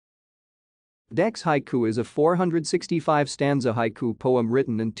DeCSS Haiku is a 465-stanza haiku poem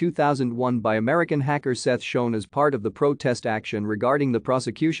written in 2001 by American hacker Seth Schoen as part of the protest action regarding the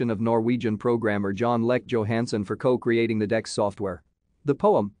prosecution of Norwegian programmer Jon Lech Johansen for co-creating the DeCSS software. The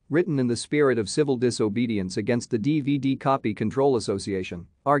poem, written in the spirit of civil disobedience against the DVD Copy Control Association,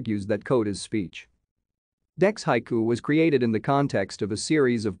 argues that code is speech. DeCSS Haiku was created in the context of a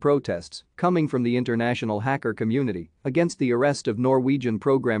series of protests coming from the international hacker community against the arrest of Norwegian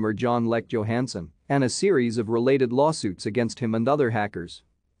programmer Jon Lech Johansen and a series of related lawsuits against him and other hackers.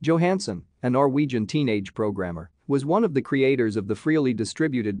 Johansen, a Norwegian teenage programmer, was one of the creators of the freely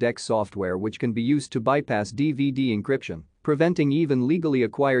distributed DeCSS software, which can be used to bypass DVD encryption, preventing even legally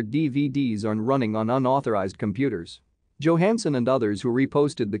acquired DVDs on running on unauthorized computers. Johansen and others who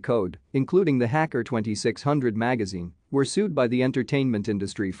reposted the code, including the Hacker 2600 magazine, were sued by the entertainment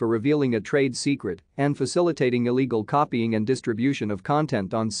industry for revealing a trade secret and facilitating illegal copying and distribution of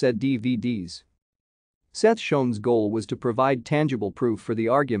content on said DVDs. Seth Schoen's goal was to provide tangible proof for the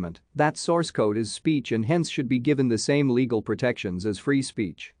argument that source code is speech and hence should be given the same legal protections as free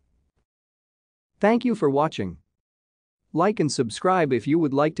speech. Thank you for watching. Like and subscribe if you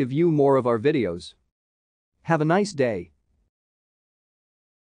would like to view more of our videos. Have a nice day.